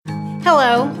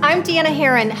Hello, I'm Deanna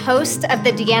Herron, host of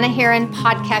the Deanna Herron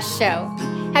Podcast Show.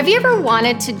 Have you ever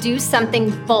wanted to do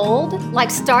something bold, like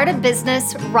start a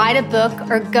business, write a book,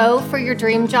 or go for your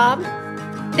dream job?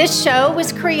 This show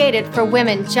was created for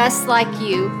women just like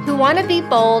you who want to be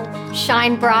bold,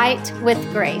 shine bright with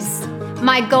grace.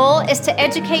 My goal is to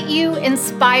educate you,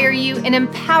 inspire you, and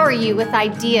empower you with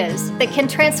ideas that can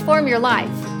transform your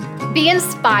life. Be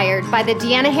inspired by the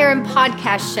Deanna Herron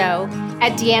Podcast Show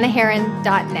at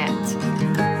deannaherron.net.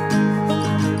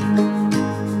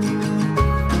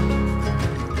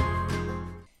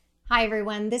 Hi,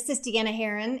 everyone. This is Deanna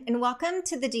Herron, and welcome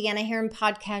to the Deanna Herron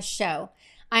Podcast Show.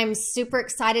 I'm super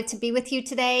excited to be with you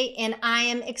today, and I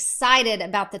am excited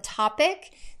about the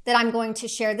topic that I'm going to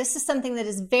share. This is something that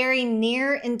is very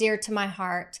near and dear to my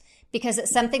heart because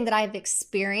it's something that I've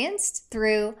experienced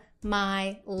through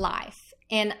my life.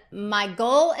 And my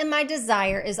goal and my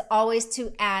desire is always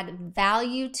to add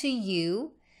value to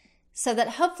you so that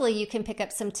hopefully you can pick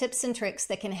up some tips and tricks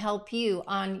that can help you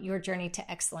on your journey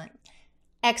to excellence.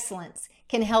 Excellence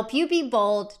can help you be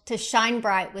bold to shine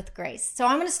bright with grace. So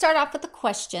I'm going to start off with a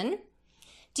question.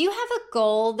 Do you have a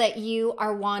goal that you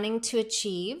are wanting to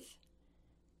achieve,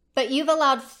 but you've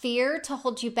allowed fear to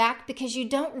hold you back because you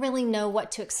don't really know what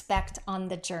to expect on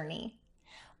the journey?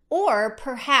 Or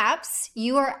perhaps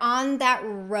you are on that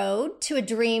road to a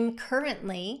dream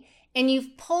currently and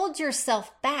you've pulled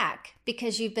yourself back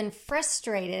because you've been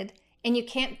frustrated and you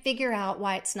can't figure out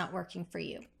why it's not working for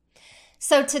you.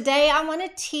 So today I want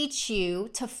to teach you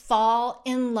to fall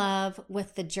in love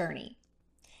with the journey.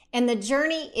 And the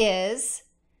journey is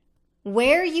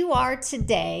where you are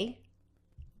today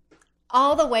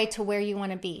all the way to where you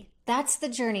want to be. That's the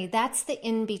journey. That's the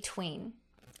in-between.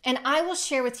 And I will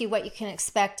share with you what you can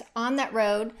expect on that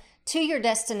road to your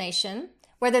destination,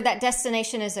 whether that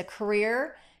destination is a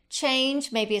career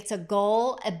change, maybe it's a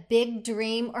goal, a big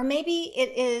dream, or maybe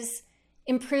it is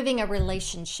improving a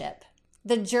relationship.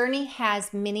 The journey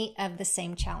has many of the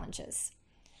same challenges.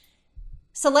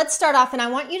 So let's start off, and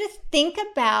I want you to think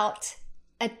about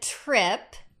a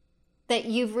trip that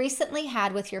you've recently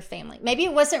had with your family. Maybe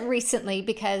it wasn't recently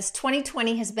because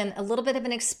 2020 has been a little bit of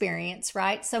an experience,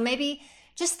 right? So maybe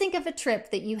just think of a trip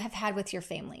that you have had with your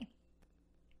family.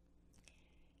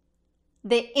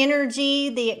 The energy,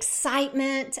 the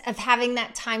excitement of having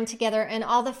that time together and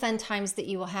all the fun times that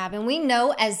you will have. And we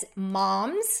know as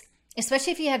moms,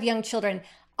 especially if you have young children,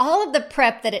 all of the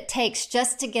prep that it takes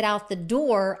just to get out the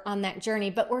door on that journey.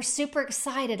 But we're super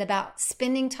excited about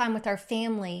spending time with our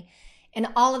family and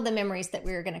all of the memories that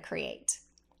we're going to create.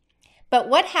 But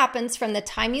what happens from the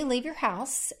time you leave your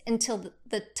house until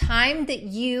the time that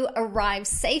you arrive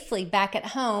safely back at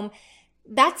home,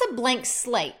 that's a blank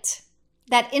slate.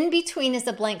 That in between is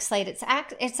a blank slate. It's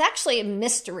actually a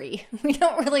mystery. We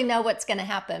don't really know what's going to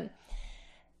happen.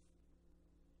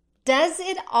 Does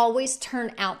it always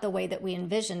turn out the way that we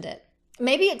envisioned it?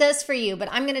 Maybe it does for you, but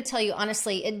I'm going to tell you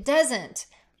honestly, it doesn't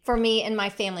for me and my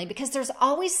family because there's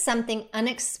always something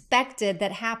unexpected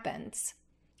that happens.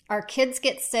 Our kids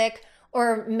get sick,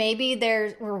 or maybe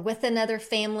we're with another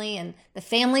family and the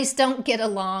families don't get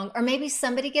along, or maybe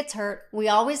somebody gets hurt. We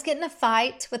always get in a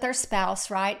fight with our spouse,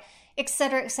 right? Et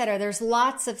cetera, et cetera. There's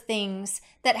lots of things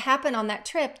that happen on that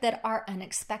trip that are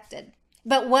unexpected.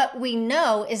 But what we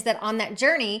know is that on that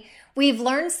journey, we've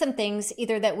learned some things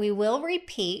either that we will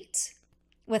repeat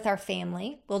with our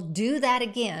family, we'll do that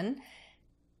again,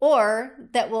 or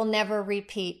that we'll never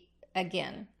repeat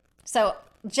again. So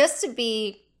just to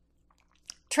be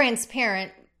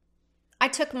transparent, I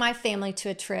took my family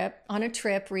on a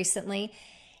trip recently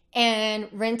and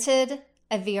rented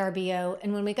a VRBO.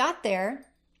 And when we got there,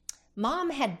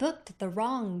 Mom had booked the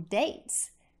wrong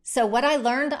dates. So what I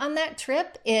learned on that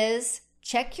trip is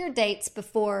check your dates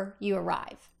before you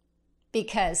arrive,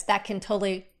 because that can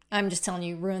totally, I'm just telling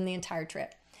you, ruin the entire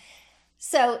trip.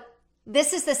 So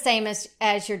this is the same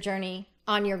as your journey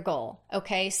on your goal.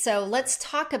 Okay, so let's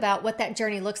talk about what that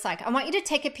journey looks like. I want you to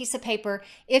take a piece of paper.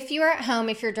 If you're at home,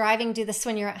 if you're driving, do this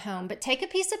when you're at home, but take a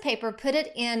piece of paper, put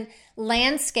it in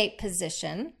landscape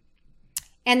position.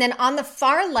 And then on the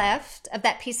far left of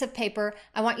that piece of paper,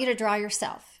 I want you to draw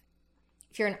yourself.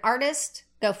 If you're an artist,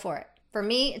 go for it. For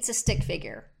me, it's a stick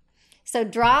figure. So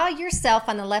draw yourself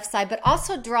on the left side, but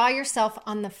also draw yourself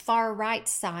on the far right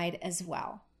side as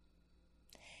well.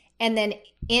 And then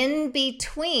in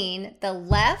between the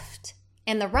left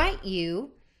and the right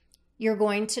you're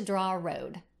going to draw a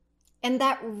road. And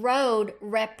that road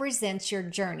represents your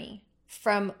journey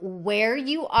from where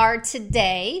you are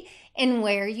today and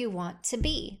where you want to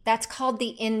be. That's called the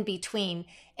in-between.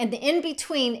 And the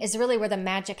in-between is really where the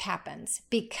magic happens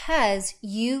because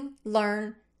you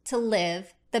learn to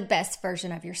live the best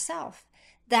version of yourself.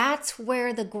 That's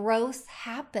where the growth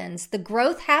happens. The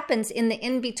growth happens in the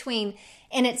in-between,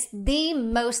 and it's the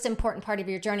most important part of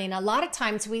your journey. And a lot of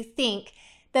times we think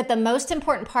that the most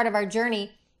important part of our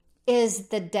journey is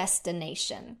the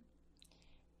destination.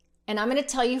 And I'm going to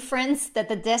tell you, friends, that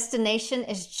the destination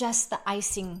is just the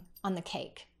icing on the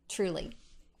cake, truly.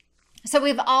 So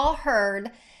we've all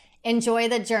heard, enjoy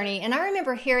the journey. And I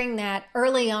remember hearing that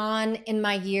early on in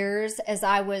my years as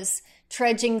I was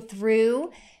trudging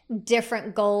through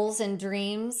different goals and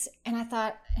dreams. And I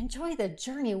thought, enjoy the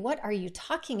journey. What are you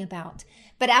talking about?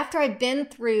 But after I've been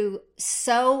through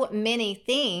so many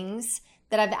things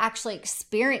that I've actually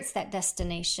experienced that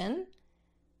destination,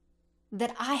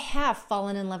 that I have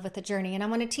fallen in love with the journey. And I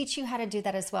want to teach you how to do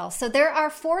that as well. So there are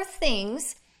 4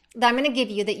 things that I'm going to give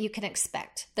you that you can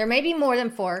expect. There may be more than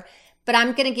 4, but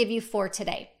I'm going to give you 4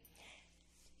 today.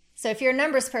 So if you're a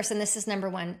numbers person, this is number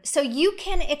 1. So you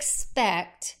can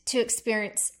expect to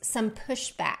experience some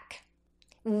pushback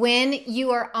when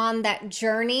you are on that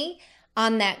journey,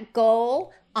 on that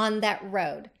goal, on that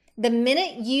road. The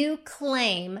minute you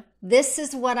claim, this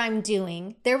is what I'm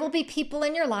doing, there will be people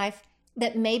in your life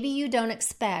that maybe you don't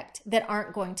expect that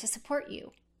aren't going to support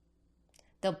you.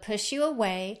 They'll push you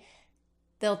away.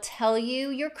 They'll tell you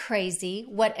you're crazy,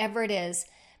 whatever it is.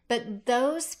 But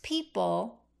those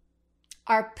people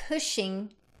are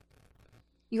pushing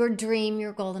your dream,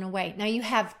 your goal in a way. Now you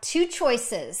have 2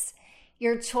 choices.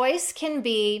 Your choice can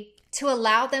be to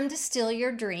allow them to steal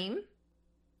your dream.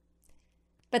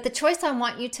 But the choice I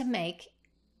want you to make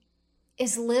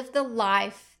is live the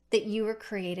life that you were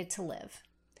created to live.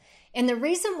 And the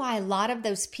reason why a lot of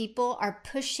those people are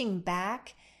pushing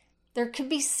back, there could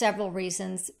be several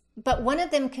reasons. But one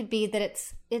of them could be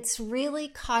that it's really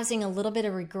causing a little bit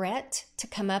of regret to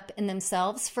come up in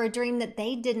themselves for a dream that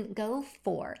they didn't go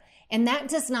for. And that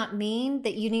does not mean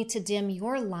that you need to dim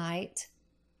your light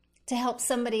to help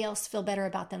somebody else feel better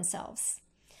about themselves.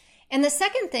 And the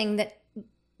second thing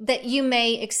that you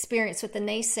may experience with the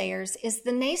naysayers is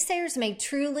the naysayers may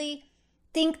truly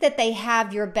think that they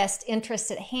have your best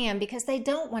interest at hand because they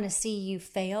don't want to see you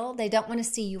fail. They don't want to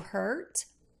see you hurt.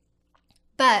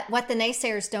 But what the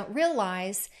naysayers don't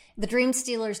realize, the dream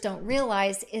stealers don't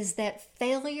realize, is that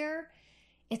failure,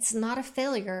 it's not a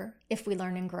failure if we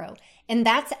learn and grow. And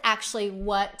that's actually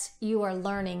what you are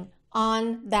learning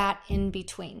on that in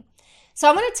between. So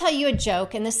I want to tell you a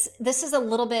joke, and this is a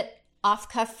little bit off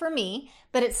cuff for me,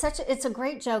 but it's a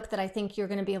great joke that I think you're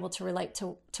going to be able to relate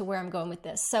to where I'm going with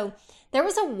this. So there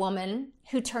was a woman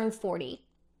who turned 40.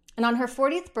 And on her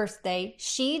 40th birthday,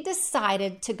 she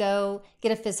decided to go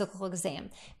get a physical exam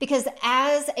because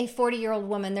as a 40-year-old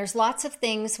woman, there's lots of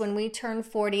things when we turn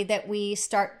 40 that we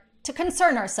start to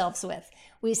concern ourselves with.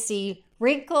 We see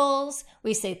wrinkles,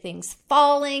 we see things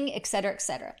falling, et cetera, et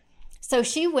cetera. So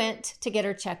she went to get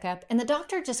her checkup, and the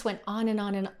doctor just went on and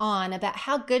on and on about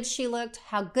how good she looked,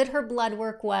 how good her blood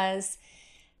work was,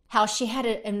 how she had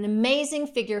an amazing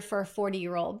figure for a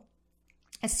 40-year-old.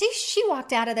 And see, she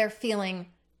walked out of there feeling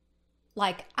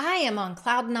like, I am on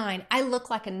cloud 9. I look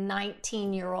like a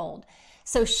 19-year-old.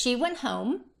 So she went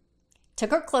home,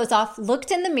 took her clothes off,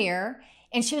 looked in the mirror,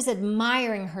 and she was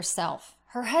admiring herself.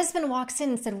 Her husband walks in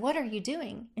and said, what are you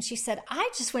doing? And she said,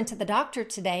 I just went to the doctor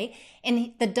today,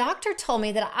 and the doctor told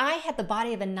me that I had the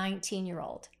body of a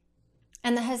 19-year-old.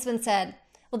 And the husband said,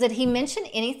 well, did he mention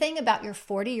anything about your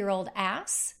 40-year-old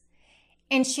ass?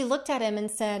 And she looked at him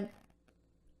and said,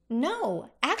 no,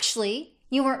 actually,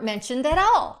 you weren't mentioned at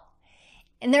all.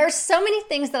 And there are so many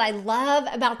things that I love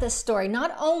about this story.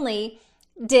 Not only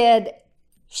did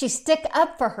she stick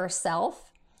up for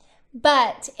herself,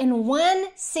 but in one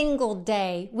single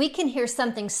day, we can hear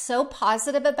something so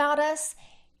positive about us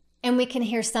and we can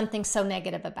hear something so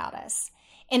negative about us.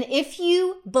 And if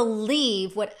you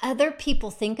believe what other people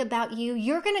think about you,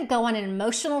 you're going to go on an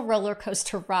emotional roller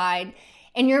coaster ride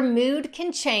and your mood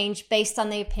can change based on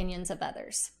the opinions of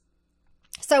others.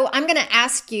 So I'm going to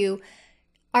ask you,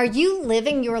 are you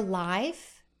living your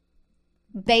life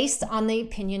based on the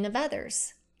opinion of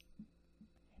others?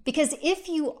 Because if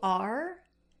you are,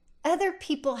 other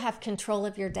people have control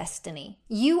of your destiny.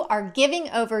 You are giving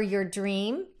over your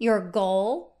dream, your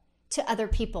goal to other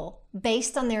people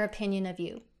based on their opinion of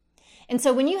you. And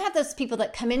so when you have those people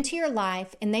that come into your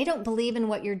life and they don't believe in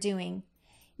what you're doing,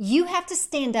 you have to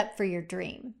stand up for your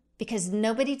dream because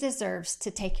nobody deserves to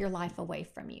take your life away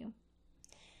from you.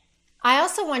 I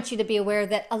also want you to be aware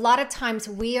that a lot of times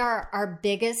we are our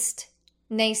biggest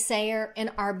naysayer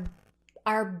and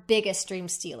our biggest dream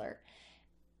stealer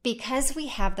because we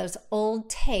have those old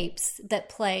tapes that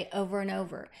play over and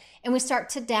over. And we start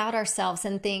to doubt ourselves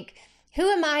and think, who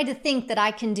am I to think that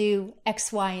I can do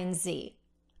X, Y, and Z?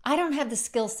 I don't have the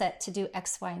skill set to do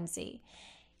X, Y, and Z.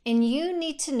 And you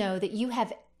need to know that you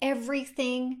have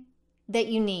everything that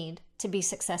you need to be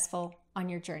successful on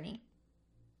your journey.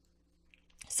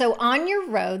 So on your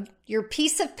road, your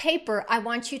piece of paper, I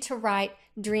want you to write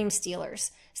Dream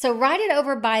Stealers. So write it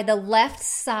over by the left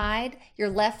side, your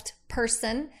left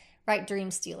person, write Dream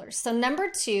Stealers. So number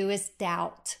 2 is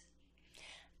doubt.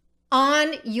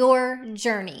 On your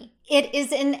journey, it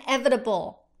is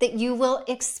inevitable that you will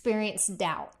experience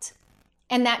doubt.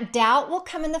 And that doubt will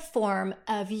come in the form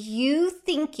of you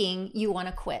thinking you want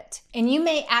to quit. And you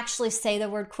may actually say the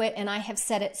word quit, and I have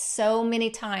said it so many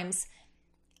times.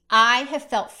 I have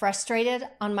felt frustrated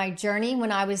on my journey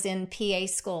when I was in PA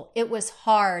school. It was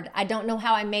hard. I don't know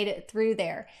how I made it through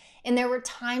there. And there were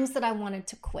times that I wanted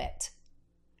to quit.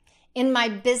 In my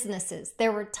businesses,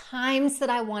 there were times that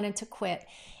I wanted to quit.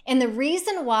 And the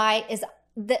reason why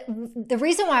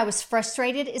I was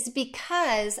frustrated is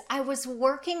because I was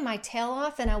working my tail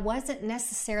off and I wasn't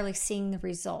necessarily seeing the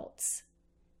results.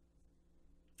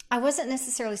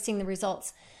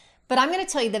 But I'm going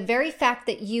to tell you, the very fact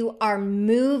that you are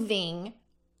moving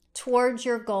towards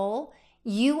your goal,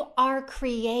 you are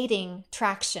creating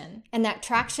traction, and that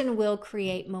traction will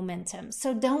create momentum.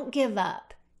 So don't give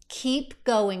up. Keep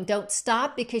going. Don't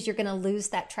stop, because you're going to lose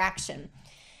that traction.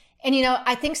 And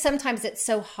I think sometimes it's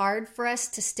so hard for us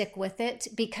to stick with it,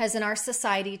 because in our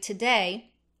society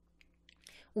today,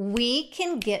 we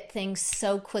can get things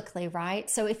so quickly, right?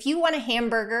 So if you want a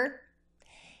hamburger,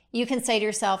 you can say to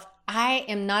yourself, I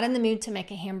am not in the mood to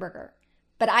make a hamburger,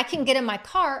 but I can get in my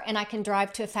car and I can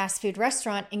drive to a fast food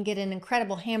restaurant and get an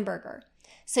incredible hamburger.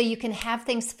 So you can have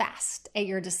things fast at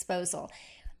your disposal.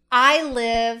 I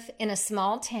live in a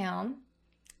small town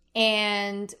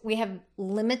and we have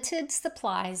limited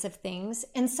supplies of things.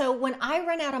 And so when I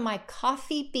run out of my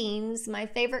coffee beans, my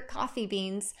favorite coffee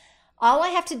beans, all I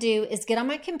have to do is get on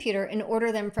my computer and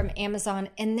order them from Amazon,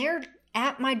 and they're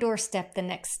at my doorstep the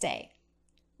next day,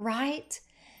 right?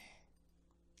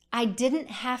 I didn't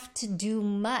have to do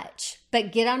much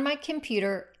but get on my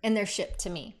computer and they're shipped to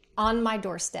me on my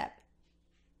doorstep.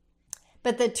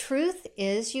 But the truth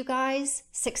is, you guys,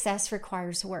 success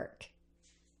requires work.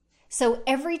 So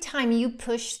every time you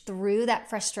push through that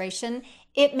frustration,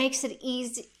 it makes it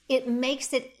easy. It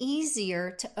makes it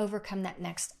easier to overcome that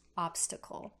next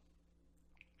obstacle.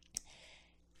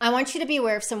 I want you to be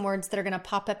aware of some words that are going to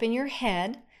pop up in your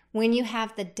head when you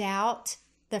have the doubt,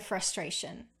 the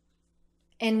frustration,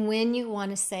 and when you want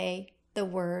to say the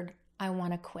word, I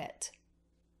want to quit.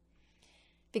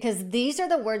 Because these are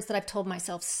the words that I've told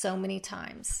myself so many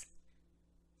times.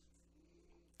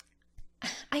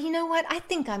 You know what? I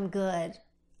think I'm good.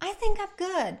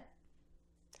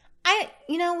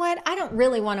 You know what? I don't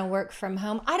really want to work from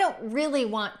home. I don't really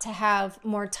want to have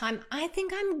more time. I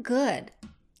think I'm good.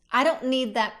 I don't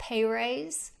need that pay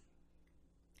raise.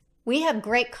 We have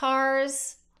great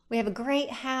cars. We have a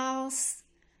great house.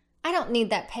 I don't need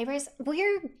that pay raise.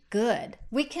 We're good.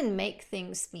 We can make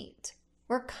things meet.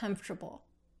 We're comfortable.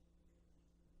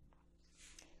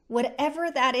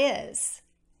 Whatever that is,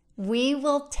 we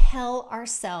will tell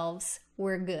ourselves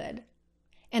we're good.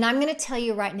 And I'm going to tell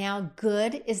you right now,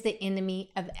 good is the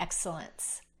enemy of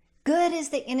excellence. Good is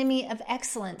the enemy of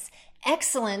excellence.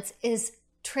 Excellence is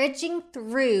trudging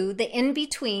through the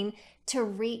in-between to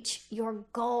reach your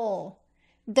goal.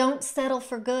 Don't settle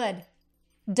for good.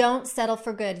 Don't settle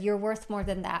for good. You're worth more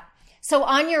than that. So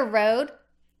on your road,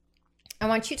 I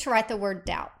want you to write the word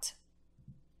doubt.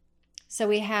 So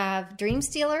we have dream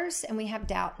stealers and we have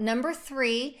doubt. Number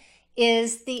 3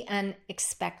 is the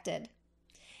unexpected.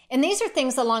 And these are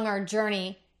things along our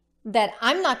journey that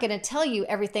I'm not going to tell you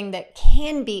everything that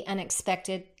can be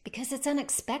unexpected, because it's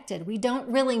unexpected. We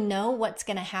don't really know what's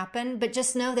going to happen, but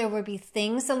just know there will be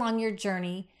things along your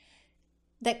journey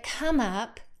that come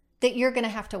up that you're going to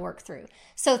have to work through.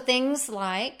 So things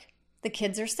like the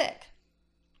kids are sick.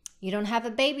 You don't have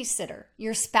a babysitter.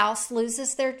 Your spouse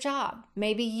loses their job.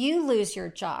 Maybe you lose your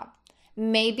job.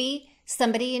 Maybe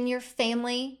somebody in your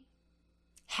family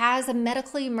has a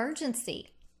medical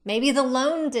emergency. Maybe the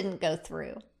loan didn't go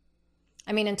through.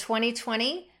 I mean, in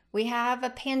 2020, we have a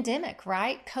pandemic,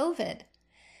 right? COVID.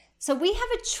 So we have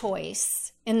a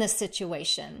choice in this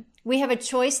situation. We have a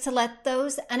choice to let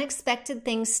those unexpected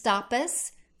things stop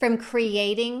us from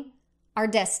creating our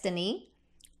destiny,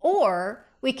 or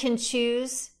we can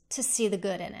choose to see the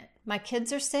good in it. My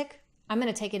kids are sick. I'm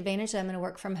going to take advantage. I'm going to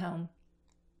work from home.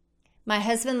 My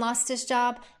husband lost his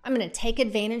job. I'm going to take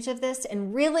advantage of this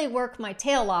and really work my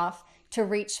tail off to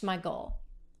reach my goal.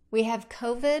 We have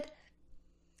COVID.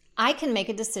 I can make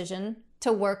a decision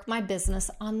to work my business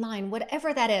online,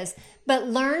 whatever that is, but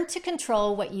learn to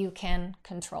control what you can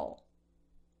control.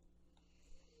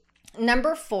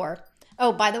 number 4,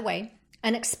 oh, by the way,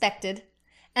 unexpected.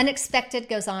 Unexpected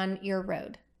goes on your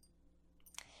road.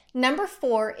 Number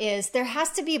 4 is there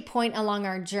has to be a point along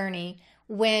our journey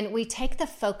when we take the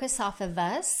focus off of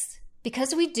us,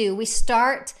 because we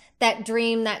start that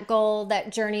dream, that goal,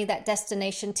 that journey, that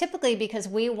destination, typically because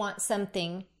we want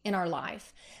something in our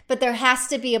life. But there has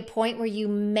to be a point where you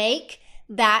make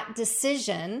that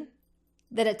decision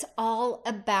that it's all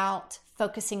about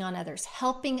focusing on others,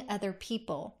 helping other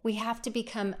people. We have to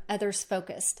become others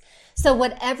focused. So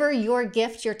whatever your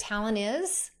gift, your talent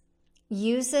is,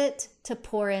 use it to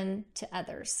pour into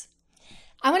others.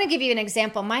 I want to give you an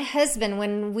example. My husband,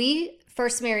 when we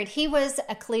first married, he was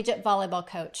a collegiate volleyball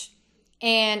coach,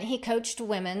 and he coached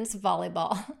women's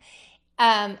volleyball.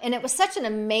 And it was such an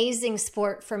amazing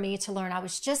sport for me to learn. I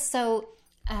was just so,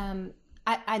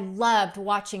 I loved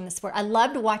watching the sport. I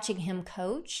loved watching him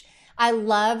coach. I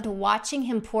loved watching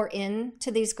him pour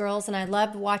into these girls, and I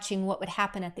loved watching what would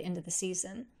happen at the end of the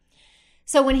season.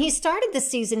 So when he started the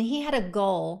season, he had a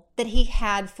goal that he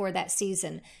had for that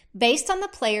season. Based on the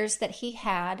players that he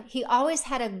had, he always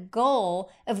had a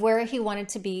goal of where he wanted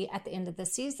to be at the end of the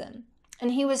season.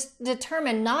 And he was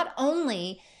determined not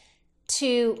only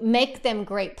to make them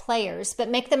great players, but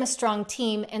make them a strong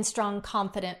team and strong,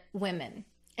 confident women.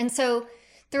 And so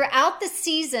throughout the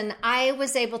season, I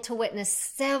was able to witness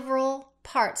several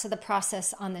parts of the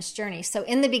process on this journey. So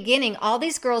in the beginning, all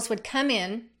these girls would come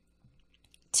in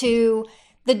to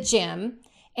the gym,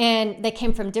 and they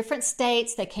came from different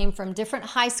states, they came from different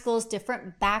high schools,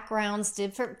 different backgrounds,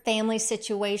 different family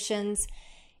situations,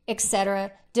 etc.,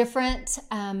 different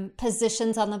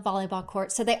positions on the volleyball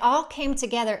court. So they all came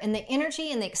together, and the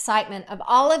energy and the excitement of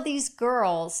all of these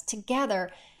girls together,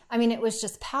 I mean, it was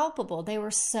just palpable. They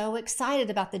were so excited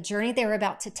about the journey they were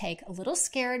about to take, a little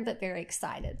scared, but very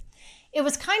excited. It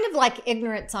was kind of like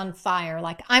ignorance on fire.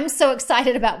 Like, I'm so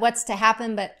excited about what's to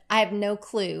happen, but I have no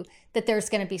clue that there's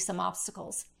going to be some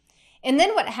obstacles. And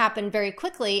then what happened very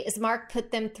quickly is Mark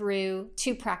put them through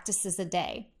 2 practices a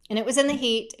day. And it was in the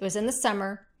heat, it was in the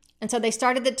summer. And so they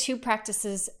started the 2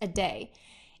 practices a day.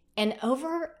 And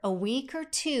over a week or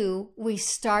 2, we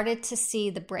started to see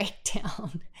the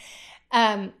breakdown.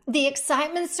 The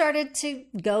excitement started to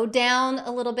go down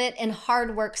a little bit, and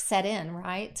hard work set in,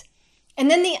 right? And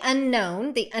then the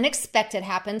unknown, the unexpected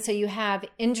happened. So you have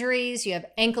injuries, you have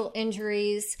ankle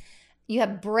injuries, you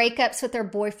have breakups with their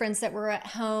boyfriends that were at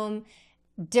home,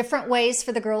 different ways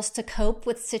for the girls to cope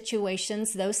with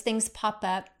situations. Those things pop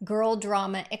up, girl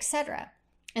drama, etc.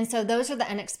 And so those are the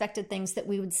unexpected things that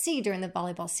we would see during the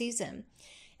volleyball season.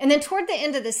 And then toward the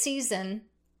end of the season,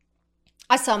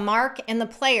 I saw Mark and the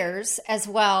players as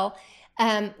well.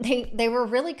 They were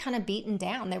really kind of beaten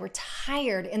down. They were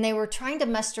tired, and they were trying to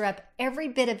muster up every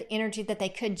bit of energy that they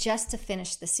could just to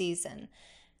finish the season.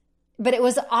 But it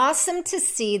was awesome to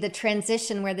see the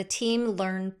transition where the team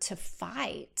learned to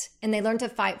fight, and they learned to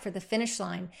fight for the finish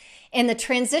line. And the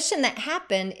transition that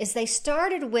happened is they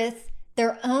started with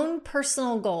their own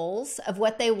personal goals of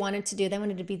what they wanted to do. They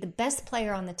wanted to be the best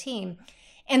player on the team.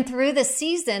 And through the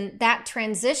season, that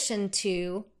transitioned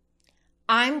to,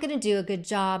 I'm going to do a good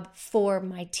job for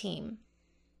my team.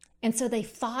 And so they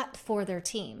fought for their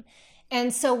team.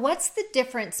 And so what's the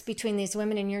difference between these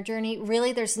women in your journey?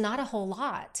 Really, there's not a whole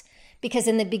lot. Because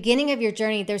in the beginning of your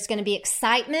journey, there's going to be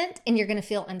excitement, and you're going to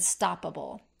feel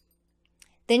unstoppable.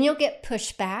 Then you'll get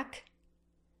pushback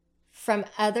from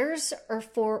others or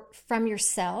from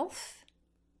yourself.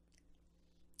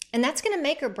 And that's going to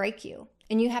make or break you.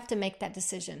 And you have to make that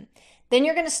decision. Then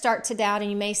you're going to start to doubt, and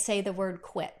you may say the word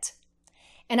quit.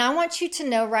 And I want you to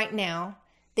know right now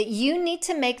that you need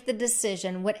to make the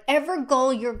decision, whatever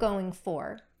goal you're going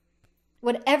for,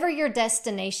 whatever your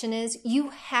destination is, you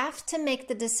have to make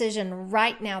the decision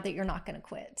right now that you're not going to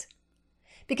quit.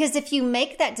 Because if you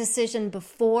make that decision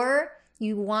before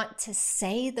you want to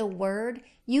say the word,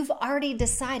 you've already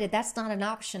decided that's not an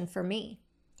option for me.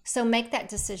 So make that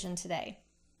decision today.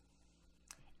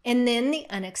 And then the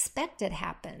unexpected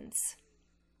happens.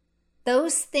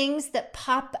 Those things that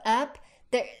pop up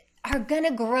that are going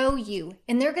to grow you,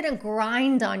 and they're going to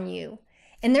grind on you,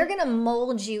 and they're going to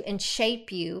mold you and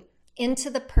shape you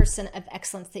into the person of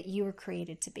excellence that you were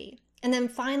created to be. And then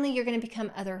finally, you're going to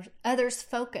become others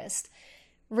focused.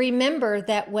 Remember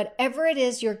that whatever it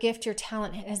is, your gift, your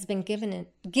talent has been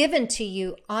given to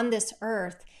you on this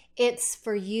earth, it's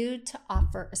for you to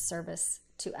offer a service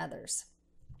to others.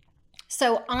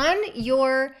 So on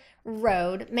your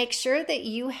road, make sure that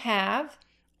you have,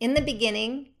 in the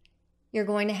beginning, you're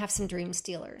going to have some dream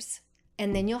stealers.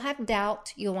 And then you'll have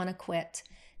doubt, you'll want to quit.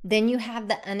 Then you have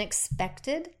the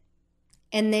unexpected,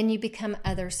 and then you become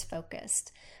others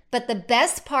focused. But the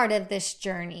best part of this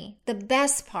journey, the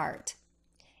best part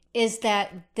is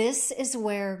that this is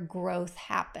where growth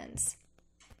happens.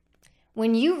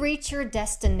 When you reach your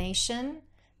destination,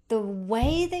 the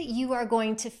way that you are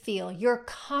going to feel, your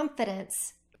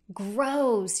confidence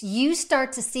grows. You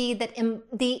start to see that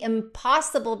the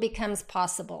impossible becomes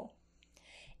possible.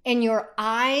 And your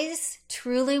eyes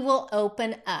truly will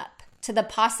open up to the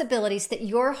possibilities that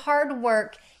your hard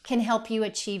work can help you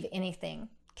achieve anything.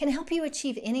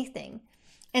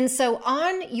 And so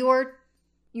on your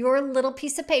little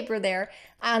piece of paper there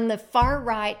on the far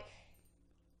right,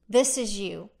 this is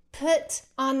you. Put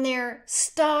on there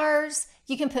stars.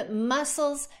 You can put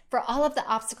muscles for all of the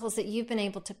obstacles that you've been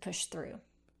able to push through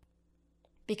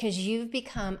because you've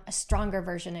become a stronger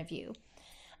version of you.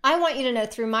 I want you to know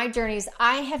through my journeys,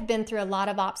 I have been through a lot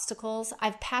of obstacles.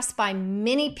 I've passed by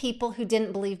many people who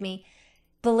didn't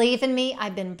believe in me.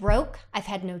 I've been broke. I've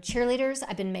had no cheerleaders.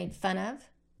 I've been made fun of.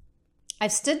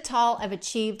 I've stood tall. I've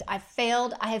achieved. I've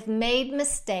failed. I have made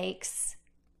mistakes.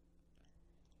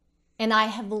 And I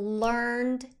have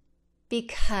learned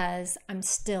because I'm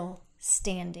still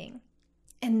standing.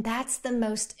 And that's the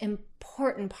most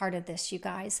important part of this, you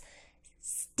guys.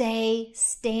 Stay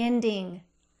standing.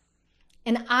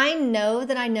 And I know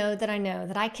that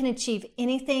I can achieve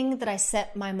anything that I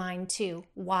set my mind to.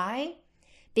 Why?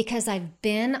 Because I've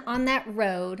been on that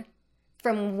road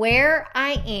from where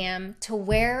I am to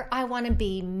where I want to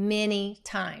be many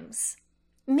times,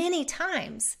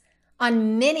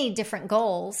 on many different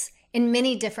goals in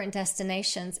many different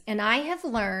destinations. And I have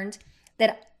learned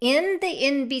that in the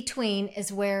in-between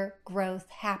is where growth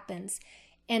happens.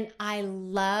 And I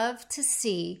love to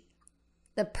see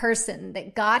the person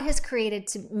that God has created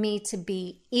me to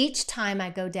be each time I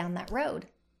go down that road.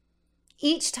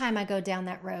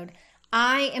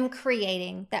 I am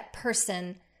creating that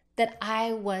person that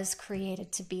I was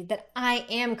created to be, that I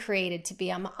am created to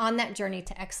be. I'm on that journey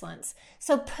to excellence.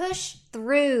 So push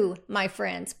through, my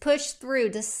friends. Push through.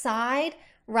 Decide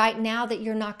right now that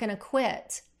you're not going to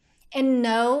quit. And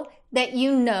know that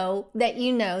you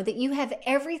have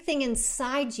everything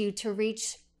inside you to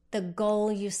reach the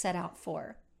goal you set out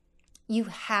for. You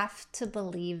have to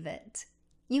believe it.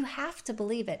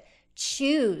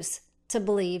 Choose to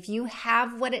believe. You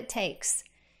have what it takes.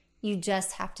 You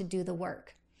just have to do the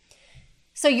work.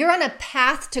 So you're on a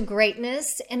path to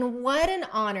greatness, and what an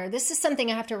honor. This is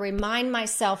something I have to remind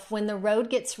myself when the road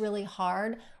gets really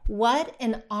hard. What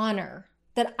an honor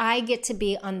that I get to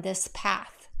be on this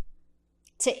path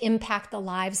to impact the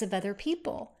lives of other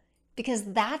people,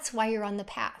 because that's why you're on the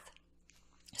path.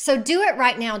 So do it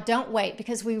right now. Don't wait,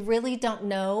 because we really don't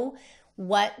know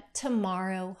what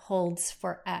tomorrow holds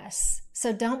for us.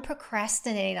 So don't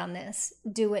procrastinate on this.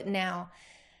 Do it now.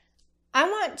 I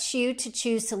want you to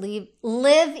choose to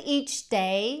live each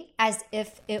day as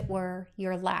if it were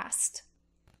your last.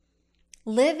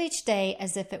 Live each day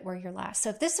as if it were your last. So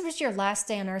if this was your last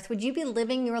day on earth, would you be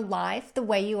living your life the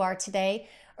way you are today?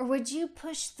 Or would you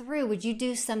push through? Would you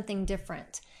do something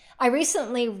different? I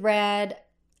recently read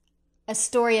a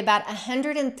story about a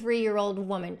 103-year-old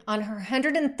woman. On her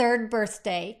 103rd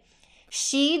birthday,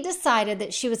 she decided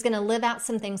that she was going to live out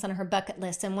some things on her bucket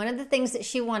list. And one of the things that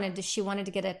she wanted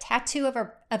to get a tattoo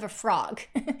of a frog.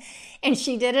 And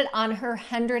she did it on her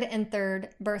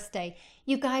 103rd birthday.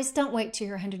 You guys, don't wait till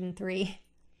you're 103.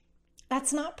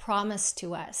 That's not promised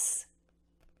to us.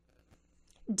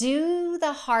 Do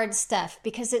the hard stuff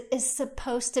because it is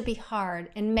supposed to be hard,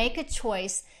 and make a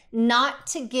choice not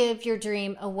to give your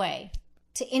dream away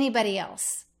to anybody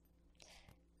else.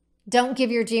 Don't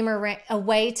give your dream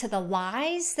away to the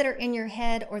lies that are in your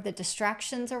head or the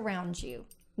distractions around you.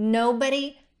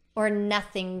 Nobody or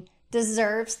nothing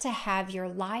deserves to have your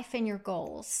life and your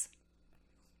goals.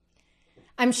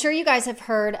 I'm sure you guys have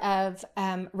heard of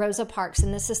Rosa Parks,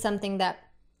 and this is something that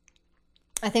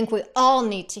I think we all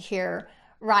need to hear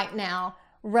right now.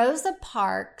 Rosa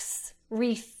Parks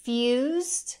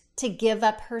refused to give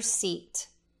up her seat.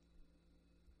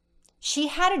 She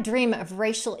had a dream of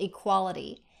racial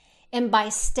equality, and by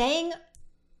staying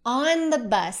on the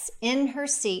bus in her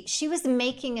seat, she was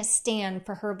making a stand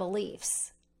for her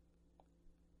beliefs.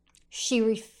 She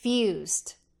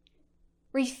refused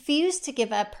to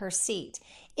give up her seat.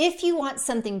 If you want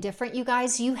something different, you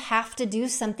guys, you have to do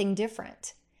something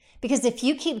different. Because if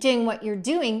you keep doing what you're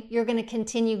doing, you're going to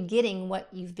continue getting what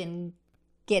you've been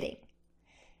getting.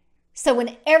 So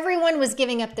when everyone was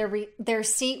giving up their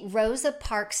seat, Rosa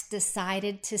Parks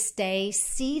decided to stay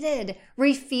seated.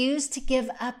 Refuse to give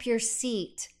up your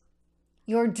seat.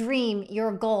 Your dream,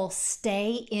 your goal,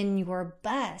 stay in your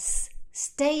bus.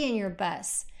 Stay in your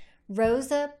bus.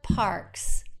 Rosa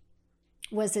Parks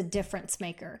was a difference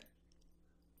maker.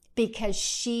 because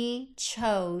she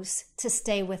chose to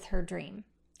stay with her dream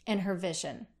and her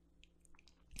vision.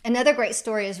 Another great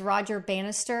story is Roger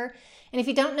Bannister. And if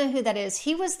you don't know who that is,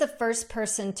 he was the first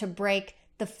person to break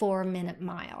the 4-minute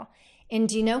mile. And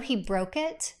do you know he broke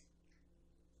it?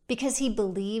 Because he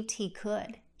believed he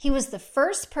could. He was the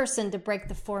first person to break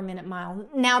the 4-minute mile.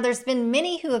 Now, there's been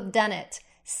many who have done it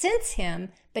since him,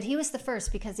 but he was the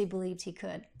first because he believed he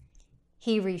could.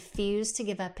 He refused to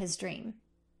give up his dream.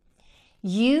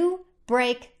 You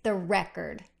break the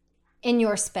record in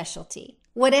your specialty,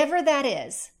 whatever that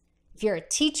is. If you're a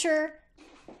teacher,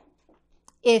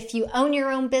 if you own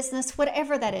your own business,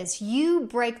 whatever that is, you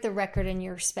break the record in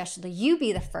your specialty. You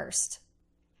be the first.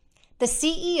 The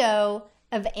CEO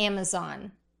of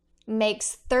Amazon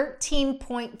makes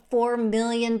 $13.4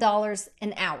 million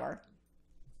an hour.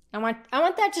 I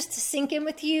want that just to sink in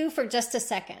with you for just a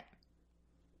second.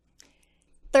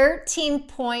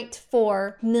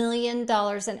 $13.4 million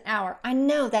an hour. I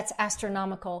know that's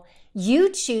astronomical. You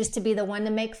choose to be the one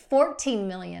to make $14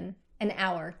 million an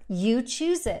hour. You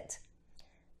choose it.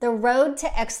 The road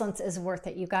to excellence is worth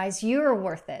it, you guys. You are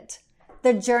worth it.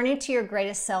 The journey to your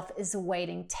greatest self is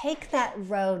waiting. Take that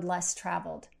road less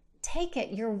traveled. Take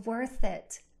it. You're worth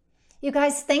it. You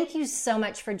guys, thank you so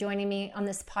much for joining me on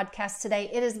this podcast today.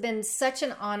 It has been such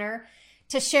an honor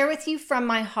to share with you from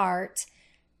my heart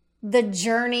the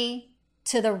journey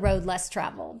to the road less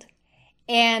traveled.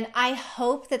 And I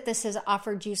hope that this has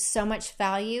offered you so much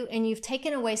value and you've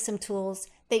taken away some tools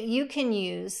that you can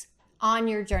use on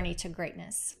your journey to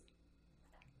greatness.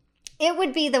 It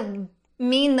would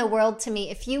mean the world to me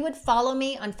if you would follow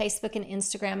me on Facebook and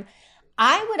Instagram.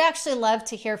 I would actually love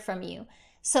to hear from you.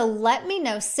 So let me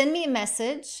know, send me a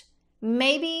message,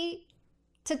 maybe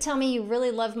to tell me you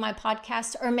really love my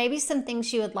podcast or maybe some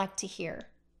things you would like to hear.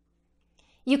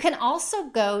 You can also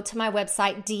go to my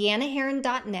website,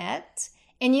 deannaherron.net,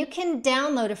 and you can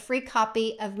download a free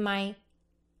copy of my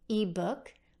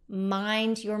ebook,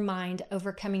 Mind Your Mind,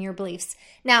 Overcoming Your Beliefs.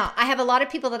 Now, I have a lot of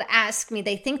people that ask me,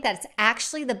 they think that's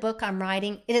actually the book I'm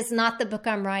writing. It is not the book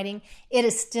I'm writing. It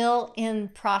is still in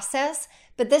process,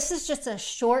 but this is just a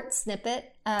short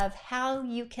snippet of how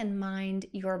you can mind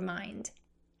your mind.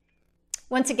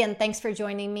 Once again, thanks for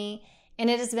joining me, and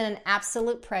it has been an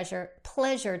absolute pleasure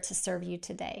to serve you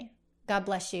today. God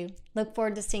bless you. Look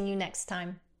forward to seeing you next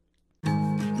time.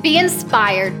 Be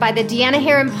inspired by the Deanna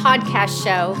Herron podcast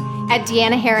show at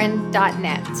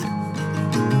deannaherron.net.